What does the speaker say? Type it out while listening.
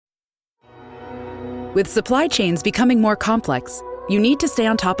With supply chains becoming more complex, you need to stay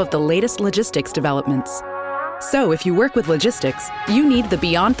on top of the latest logistics developments. So if you work with logistics, you need the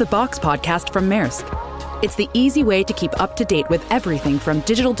Beyond the Box podcast from Maersk. It's the easy way to keep up to date with everything from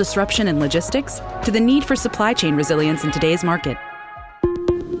digital disruption in logistics to the need for supply chain resilience in today's market.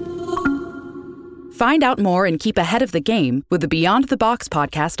 Find out more and keep ahead of the game with the Beyond the Box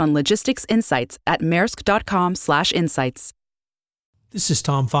podcast on logistics insights at maersk.com/insights. This is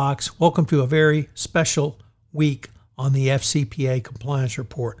Tom Fox. Welcome to a very special week on the FCPA Compliance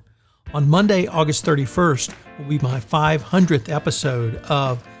Report. On Monday, August 31st, will be my 500th episode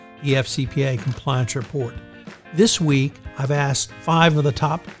of the FCPA Compliance Report. This week, I've asked 5 of the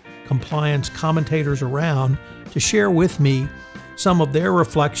top compliance commentators around to share with me some of their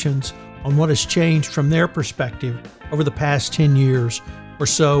reflections on what has changed from their perspective over the past 10 years or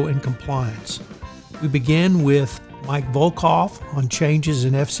so in compliance. We begin with Mike Volkov on changes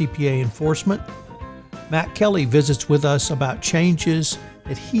in FCPA enforcement. Matt Kelly visits with us about changes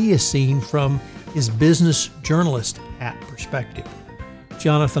that he has seen from his business journalist hat perspective.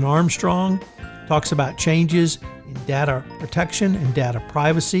 Jonathan Armstrong talks about changes in data protection and data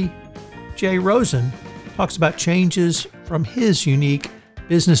privacy. Jay Rosen talks about changes from his unique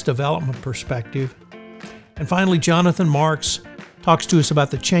business development perspective. And finally, Jonathan Marks talks to us about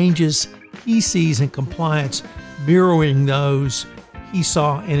the changes he sees in compliance mirroring those he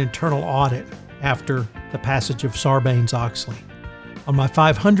saw in internal audit after the passage of Sarbanes-Oxley. On my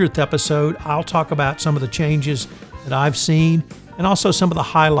 500th episode, I'll talk about some of the changes that I've seen and also some of the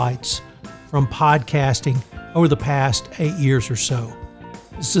highlights from podcasting over the past 8 years or so.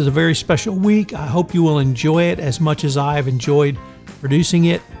 This is a very special week. I hope you will enjoy it as much as I have enjoyed producing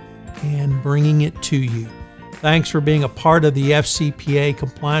it and bringing it to you. Thanks for being a part of the FCPA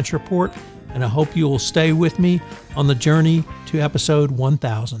Compliance Report, and I hope you will stay with me on the journey to episode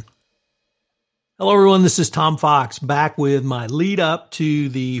 1000. Hello, everyone. This is Tom Fox back with my lead up to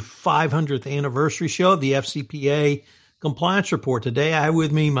the 500th anniversary show of the FCPA Compliance Report. Today, I have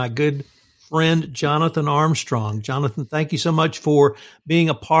with me my good friend, Jonathan Armstrong. Jonathan, thank you so much for being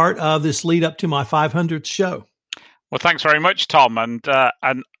a part of this lead up to my 500th show. Well, thanks very much, Tom. And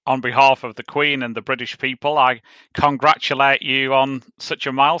on behalf of the Queen and the British people, I congratulate you on such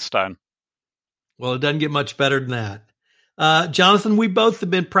a milestone. Well, it doesn't get much better than that. Jonathan, we both have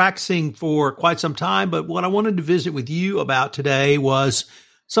been practicing for quite some time, but what I wanted to visit with you about today was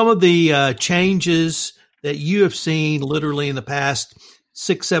some of the changes that you have seen literally in the past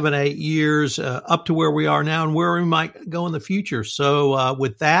 6, 7, 8 years up to where we are now and where we might go in the future. So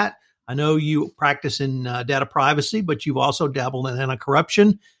with that, I know you practice in data privacy, but you've also dabbled in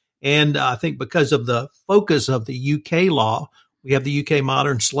anti-corruption. And I think because of the focus of the UK law, we have the UK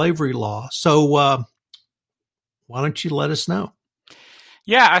modern slavery law. So why don't you let us know?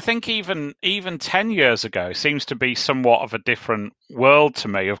 Yeah, I think even 10 years ago seems to be somewhat of a different world to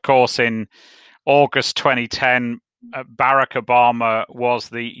me. Of course, in August 2010, Barack Obama was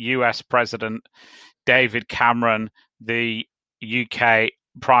the US president, David Cameron, the UK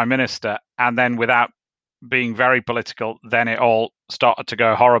prime minister. And then without being very political, then it all started to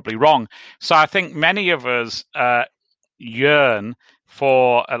go horribly wrong. So I think many of us yearn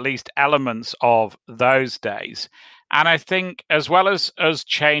for at least elements of those days. And I think as well as us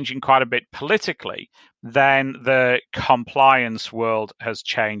changing quite a bit politically, then the compliance world has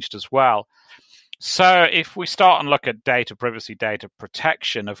changed as well. So if we start and look at data privacy, data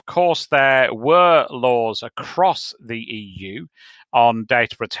protection, of course, there were laws across the EU on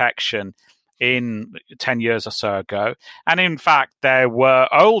data protection in 10 years or so ago. And in fact, there were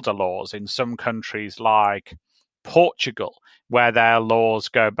older laws in some countries like Portugal, where their laws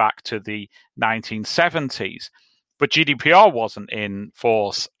go back to the 1970s. But GDPR wasn't in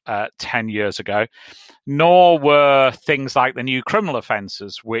force 10 years ago, nor were things like the new criminal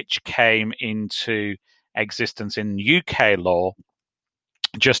offences, which came into existence in UK law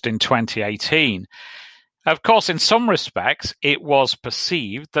just in 2018. Of course, in some respects, it was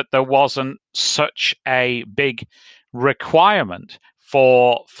perceived that there wasn't such a big requirement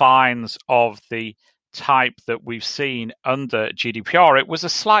for fines of the type that we've seen under GDPR. It was a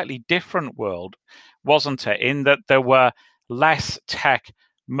slightly different world, wasn't it, in that there were less tech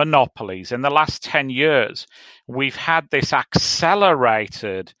monopolies. In the last 10 years, we've had this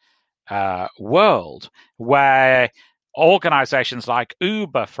accelerated world where organizations like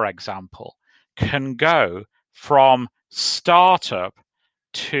Uber, for example, can go from startup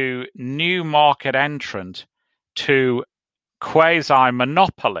to new market entrant to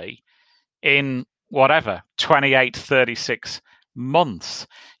quasi-monopoly in 28, 36 months.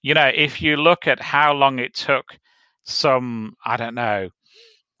 You know, if you look at how long it took some,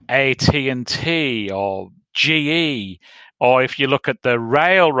 AT&T or GE, or if you look at the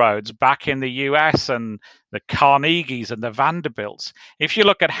railroads back in the US and the Carnegies and the Vanderbilts, if you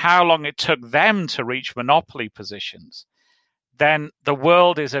look at how long it took them to reach monopoly positions, then the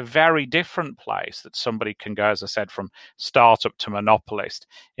world is a very different place that somebody can go, as I said, from startup to monopolist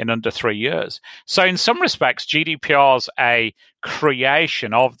in under 3 years. So in some respects, GDPR is a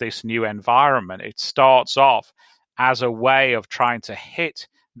creation of this new environment. It starts off as a way of trying to hit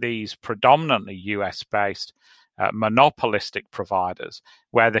these predominantly US-based monopolistic providers,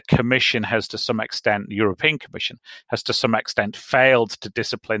 where the Commission has to some extent, the European Commission has to some extent failed to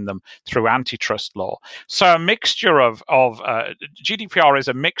discipline them through antitrust law. So a mixture of GDPR is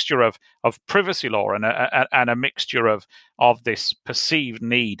a mixture of privacy law and a mixture of this perceived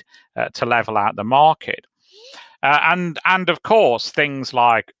need to level out the market. And of course, things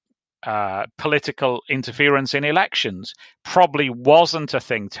like political interference in elections probably wasn't a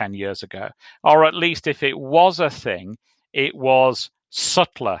thing 10 years ago, or at least if it was a thing, it was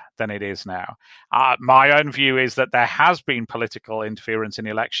subtler than it is now. My own view is that there has been political interference in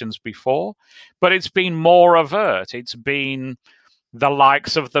elections before, but it's been more overt. It's been the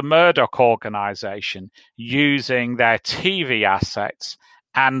likes of the Murdoch organization using their TV assets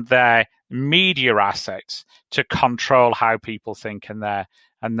and their media assets to control how people think in their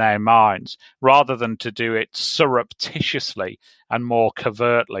minds, rather than to do it surreptitiously and more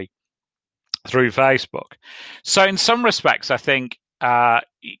covertly through Facebook. So in some respects, I think, that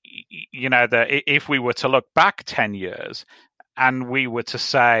if we were to look back 10 years and we were to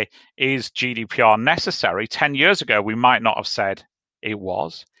say, is GDPR necessary? 10 years ago, we might not have said it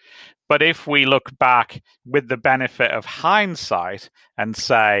was. But if we look back with the benefit of hindsight and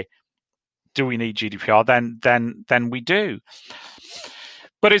say, do we need GDPR? Then we do.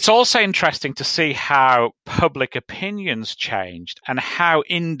 But it's also interesting to see how public opinion's changed and how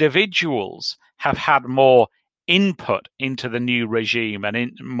individuals have had more input into the new regime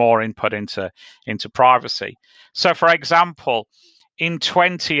and more input into privacy. So, for example, in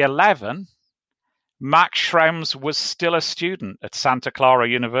 2011, Max Schrems was still a student at Santa Clara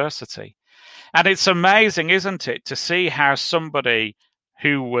University. And it's amazing, isn't it, to see how somebody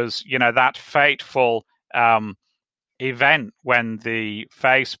who was, that fateful event when the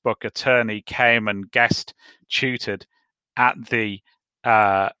Facebook attorney came and guest tutored at the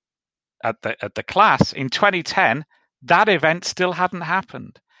class in 2010, that event still hadn't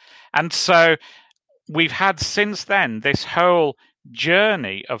happened. And so we've had since then this whole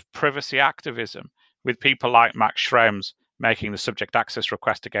journey of privacy activism with people like Max Schrems making the subject access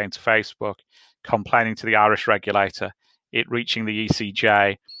request against Facebook, complaining to the Irish regulator, it reaching the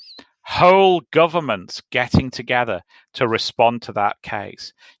ECJ, whole governments getting together to respond to that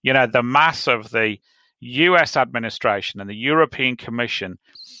case. The mass of the US administration and the European Commission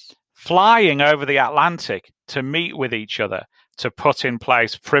flying over the Atlantic to meet with each other to put in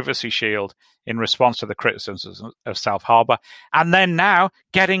place Privacy Shield in response to the criticisms of Safe Harbor, and then now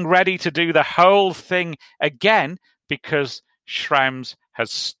getting ready to do the whole thing again because Schrems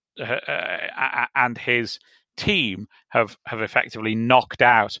has and his team have effectively knocked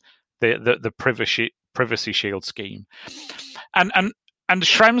out the Privacy Shield scheme. And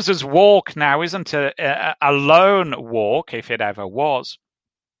Schrems's walk now isn't a lone walk, if it ever was,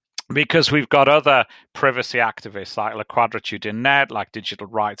 because we've got other privacy activists like La Quadrature du Net, like Digital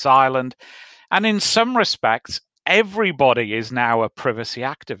Rights Ireland. And in some respects, everybody is now a privacy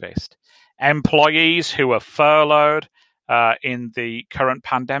activist. Employees who are furloughed in the current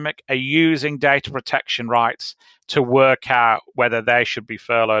pandemic are using data protection rights to work out whether they should be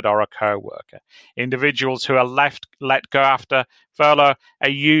furloughed or a co-worker. Individuals who are let go after furlough are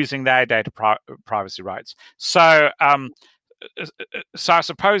using their data privacy rights. So I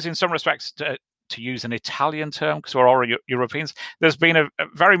suppose in some respects, to use an Italian term, because we're all Europeans, there's been a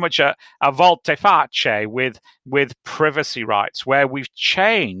very much a volte-face with privacy rights, where we've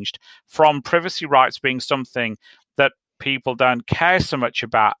changed from privacy rights being something that people don't care so much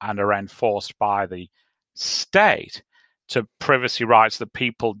about and are enforced by the state to privacy rights that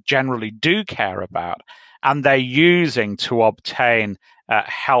people generally do care about, and they're using to obtain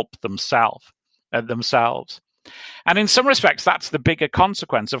help themselves. And in some respects, that's the bigger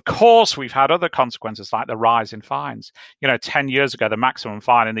consequence. Of course, we've had other consequences like the rise in fines. 10 years ago, the maximum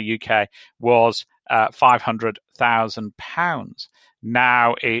fine in the UK was £500,000.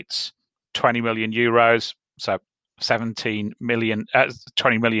 Now it's 20 million euros, so 20 million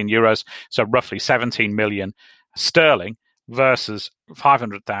euros, so roughly 17 million sterling versus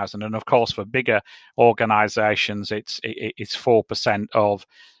 500,000. And of course, for bigger organizations, it's 4% of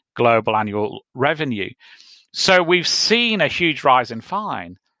global annual revenue. So we've seen a huge rise in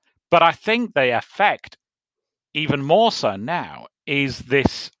fine, But I think the effect, even more so now, is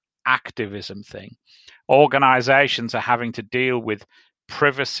this activism thing. Organizations are having to deal with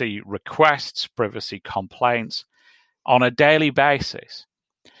privacy requests, privacy complaints on a daily basis,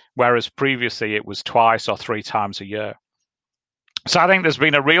 whereas previously it was twice or three times a year. So I think there's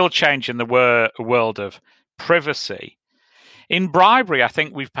been a real change in the world of privacy. In bribery, I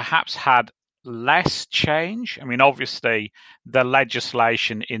think we've perhaps had less change. I mean, obviously, the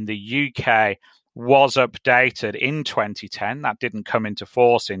legislation in the UK was updated in 2010. That didn't come into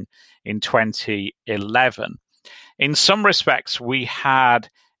force in 2011. In some respects, we had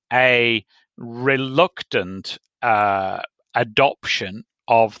a reluctant adoption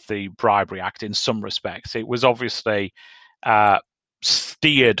of the Bribery Act in some respects. It was obviously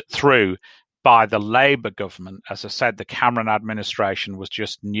steered through by the Labour government. As I said, the Cameron administration was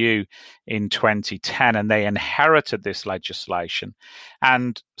just new in 2010, and they inherited this legislation.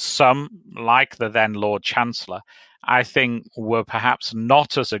 And some, like the then Lord Chancellor, I think were perhaps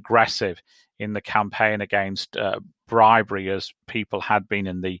not as aggressive in the campaign against bribery as people had been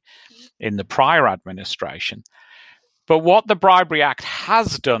in the prior administration. But what the Bribery Act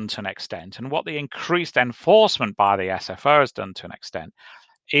has done to an extent, and what the increased enforcement by the SFO has done to an extent,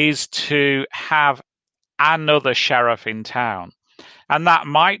 is to have another sheriff in town. And that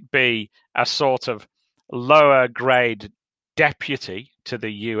might be a sort of lower grade deputy to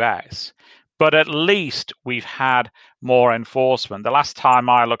the US, but at least we've had more enforcement. The last time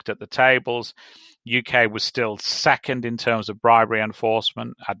I looked at the tables, UK was still second in terms of bribery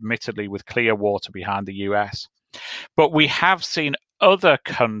enforcement, admittedly with Clearwater behind the US. But we have seen other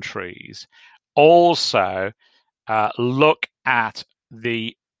countries also look at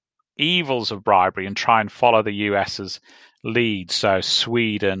the evils of bribery and try and follow the US's lead. So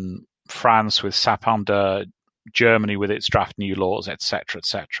Sweden, France with Sapin deux, Germany with its draft new laws, etc.,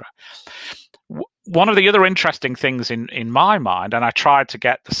 etc. One of the other interesting things in my mind, and I tried to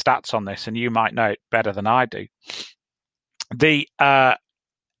get the stats on this, and you might know it better than I do, the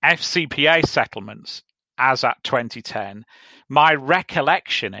FCPA settlements as at 2010, my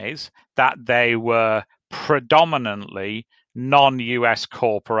recollection is that they were predominantly non-US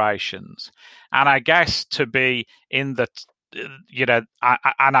corporations. And I guess to be in the,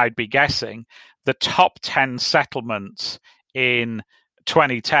 and I'd be guessing the top 10 settlements in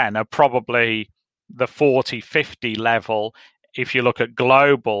 2010 are probably the 40-50 level if you look at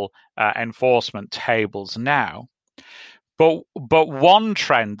global enforcement tables now. But one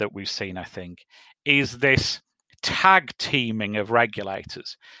trend that we've seen, I think, is this tag teaming of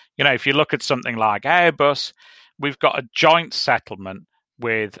regulators. If you look at something like Airbus, we've got a joint settlement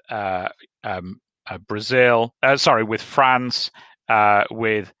with with France,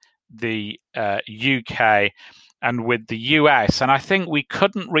 with the UK, and with the US. And I think we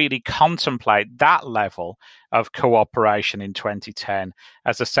couldn't really contemplate that level of cooperation in 2010,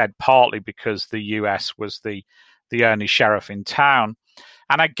 as I said, partly because the US was the only sheriff in town.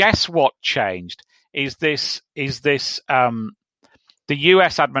 And I guess what changed is this the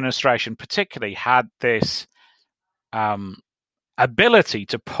US administration particularly had this ability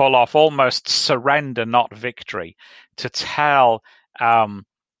to pull off almost surrender not victory, to tell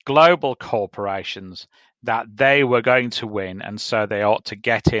global corporations that they were going to win and so they ought to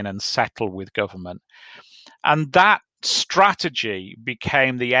get in and settle with government. And that strategy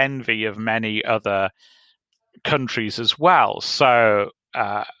became the envy of many other countries as well. So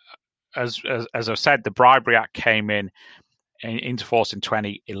as I've said, the Bribery Act came into force in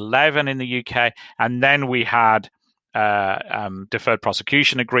 2011 in the UK, and then we had deferred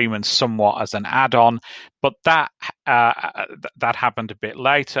prosecution agreements somewhat as an add-on, but that happened a bit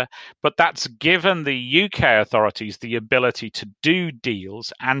later. But that's given the UK authorities the ability to do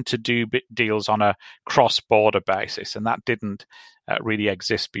deals and to do deals on a cross-border basis, and that didn't really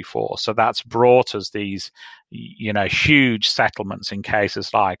exist before. So that's brought us these, huge settlements in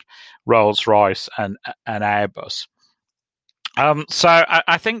cases like Rolls-Royce and Airbus. So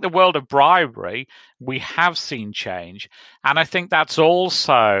I think the world of bribery, we have seen change. And I think that's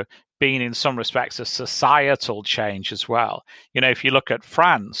also been, in some respects, a societal change as well. If you look at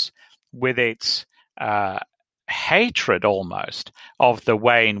France with its hatred almost of the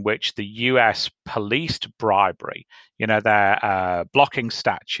way in which the US policed bribery, their blocking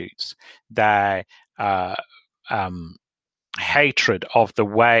statutes, their hatred of the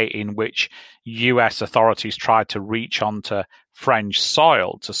way in which US authorities tried to reach onto French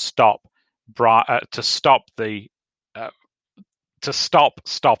soil to stop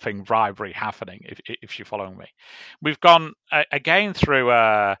stopping bribery happening. If you're following me, we've gone again through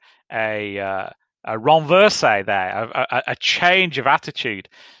a renverse there, a change of attitude,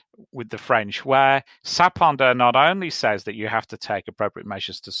 with the French, where Sapin-Day not only says that you have to take appropriate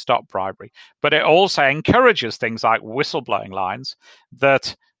measures to stop bribery, but it also encourages things like whistleblowing lines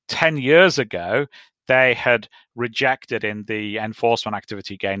that 10 years ago they had rejected in the enforcement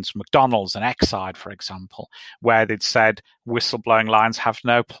activity against McDonald's and Exide, for example, where they'd said whistleblowing lines have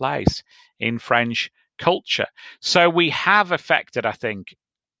no place in French culture. So we have affected, I think,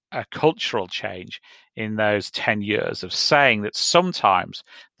 a cultural change in those 10 years of saying that sometimes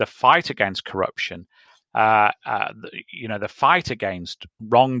the fight against corruption, the fight against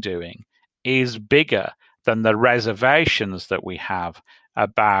wrongdoing is bigger than the reservations that we have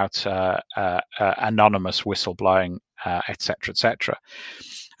about anonymous whistleblowing, et cetera.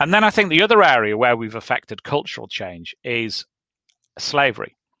 And then I think the other area where we've affected cultural change is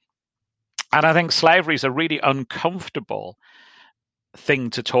slavery. And I think slavery is a really uncomfortable thing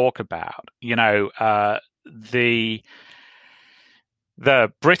to talk about. The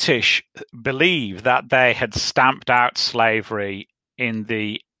British believe that they had stamped out slavery in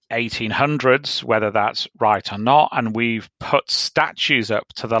the 1800s, whether that's right or not, and we've put statues up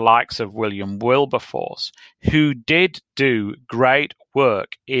to the likes of William Wilberforce, who did do great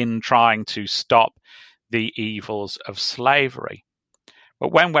work in trying to stop the evils of slavery.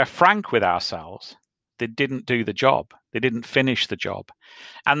 But when we're frank with ourselves, they didn't do the job. They didn't finish the job.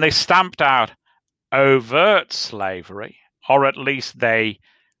 And they stamped out overt slavery, or at least they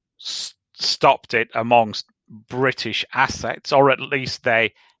stopped it amongst British assets, or at least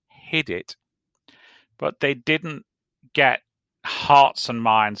they hid it. But they didn't get hearts and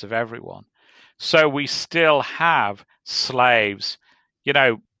minds of everyone. So we still have slaves,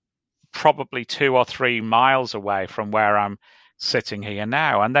 probably 2 or 3 miles away from where I'm sitting here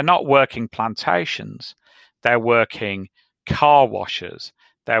now. And they're not working plantations. They're working car washers.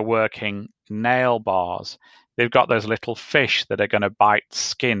 They're working nail bars. They've got those little fish that are going to bite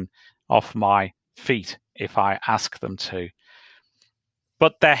skin off my feet if I ask them to.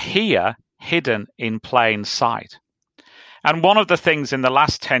 But they're here, hidden in plain sight. And one of the things in the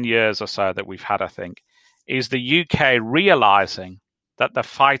last 10 years or so that we've had, I think, is the UK realizing that the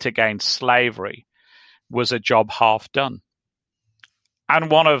fight against slavery was a job half done.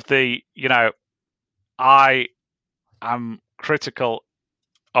 And one of the, I am critical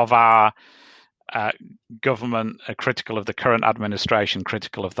of our government, critical of the current administration,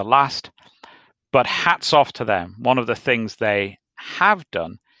 critical of the last, but hats off to them. One of the things they have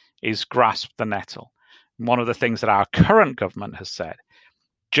done is grasp the nettle. One of the things that our current government has said,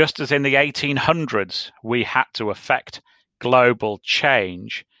 just as in the 1800s, we had to affect global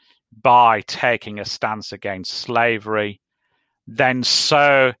change by taking a stance against slavery, then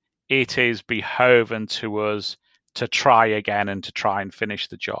so it is behoven to us to try again and to try and finish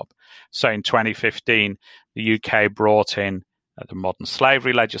the job. So in 2015, the UK brought in the modern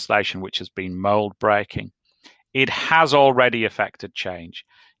slavery legislation, which has been mold breaking. It has already affected change.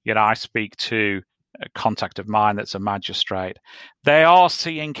 I speak to a contact of mine that's a magistrate. They are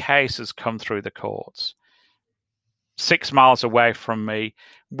seeing cases come through the courts. 6 miles away from me,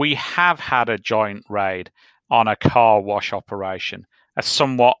 we have had a joint raid on a car wash operation, a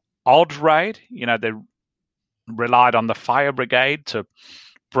somewhat odd raid. They relied on the fire brigade to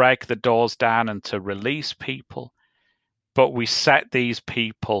break the doors down and to release people. But we set these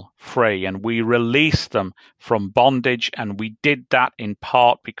people free and we released them from bondage. And we did that in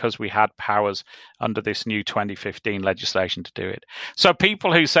part because we had powers under this new 2015 legislation to do it. So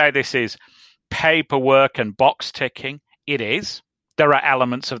people who say this is paperwork and box ticking, it is. There are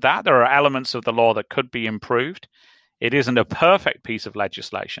elements of that. There are elements of the law that could be improved. It isn't a perfect piece of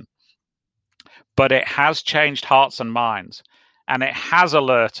legislation, but it has changed hearts and minds, and it has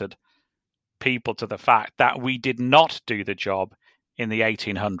alerted people to the fact that we did not do the job in the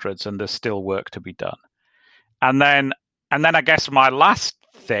 1800s and there's still work to be done. And then I guess my last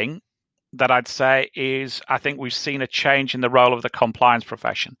thing that I'd say is I think we've seen a change in the role of the compliance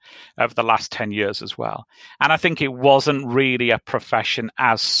profession over the last 10 years as well. And I think it wasn't really a profession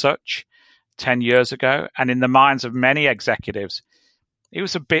as such 10 years ago. And in the minds of many executives, it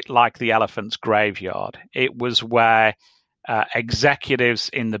was a bit like the elephant's graveyard. It was where executives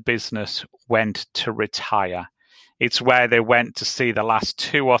in the business went to retire. It's where they went to see the last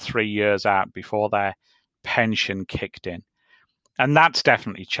 2 or 3 years out before their pension kicked in. And that's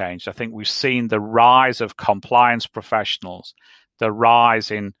definitely changed. I think we've seen the rise of compliance professionals, the rise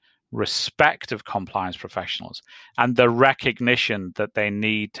in respect of compliance professionals, and the recognition that they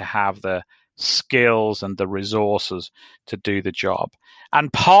need to have the skills and the resources to do the job.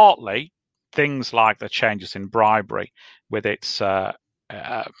 And partly things like the changes in bribery with its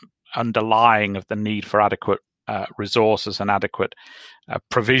underlying of the need for adequate resources and adequate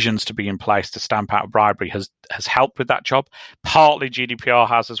provisions to be in place to stamp out bribery has helped with that job. Partly GDPR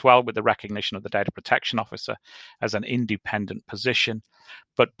has as well, with the recognition of the data protection officer as an independent position,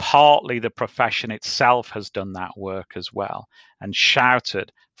 but partly the profession itself has done that work as well and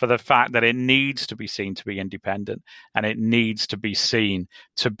shouted for the fact that it needs to be seen to be independent, and it needs to be seen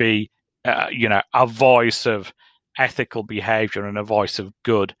to be a voice of ethical behavior and a voice of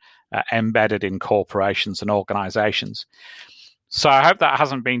good embedded in corporations and organizations. So I hope that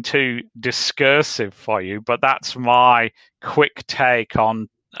hasn't been too discursive for you, but that's my quick take on,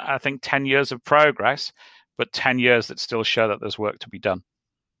 I think, 10 years of progress, but 10 years that still show that there's work to be done.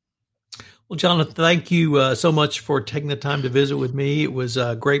 Well, Jonathan, thank you so much for taking the time to visit with me. It was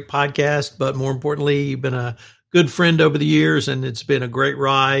a great podcast, but more importantly, you've been a good friend over the years, and it's been a great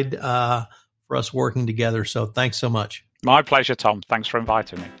ride for us working together. So thanks so much. My pleasure, Tom. Thanks for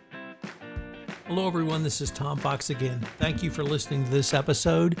inviting me. Hello, everyone. This is Tom Fox again. Thank you for listening to this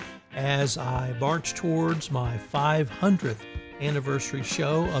episode as I march towards my 500th anniversary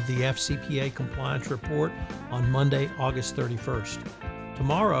show of the FCPA Compliance Report on Monday, August 31st.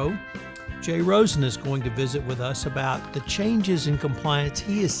 Tomorrow, Jay Rosen is going to visit with us about the changes in compliance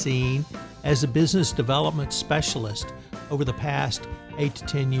he has seen as a business development specialist over the past 8 to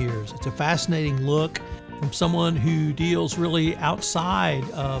 10 years. It's a fascinating look from someone who deals really outside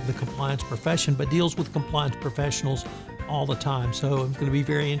of the compliance profession, but deals with compliance professionals all the time. So I'm going to be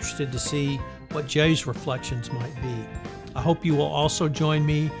very interested to see what Jay's reflections might be. I hope you will also join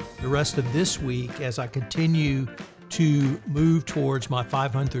me the rest of this week as I continue to move towards my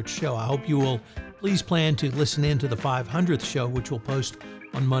 500th show. I hope you will please plan to listen in to the 500th show, which will post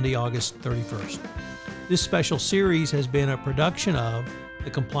on Monday, August 31st. This special series has been a production of the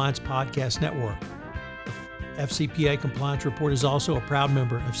Compliance Podcast Network. The FCPA Compliance Report is also a proud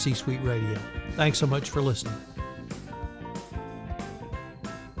member of C-Suite Radio. Thanks so much for listening.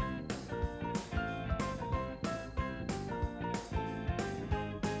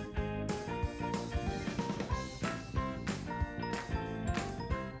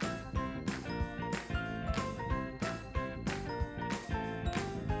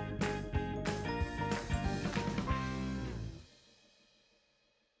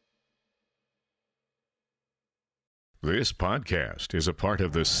 This podcast is a part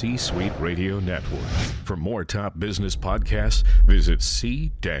of the C-Suite Radio Network. For more top business podcasts, visit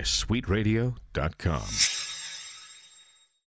c-suiteradio.com.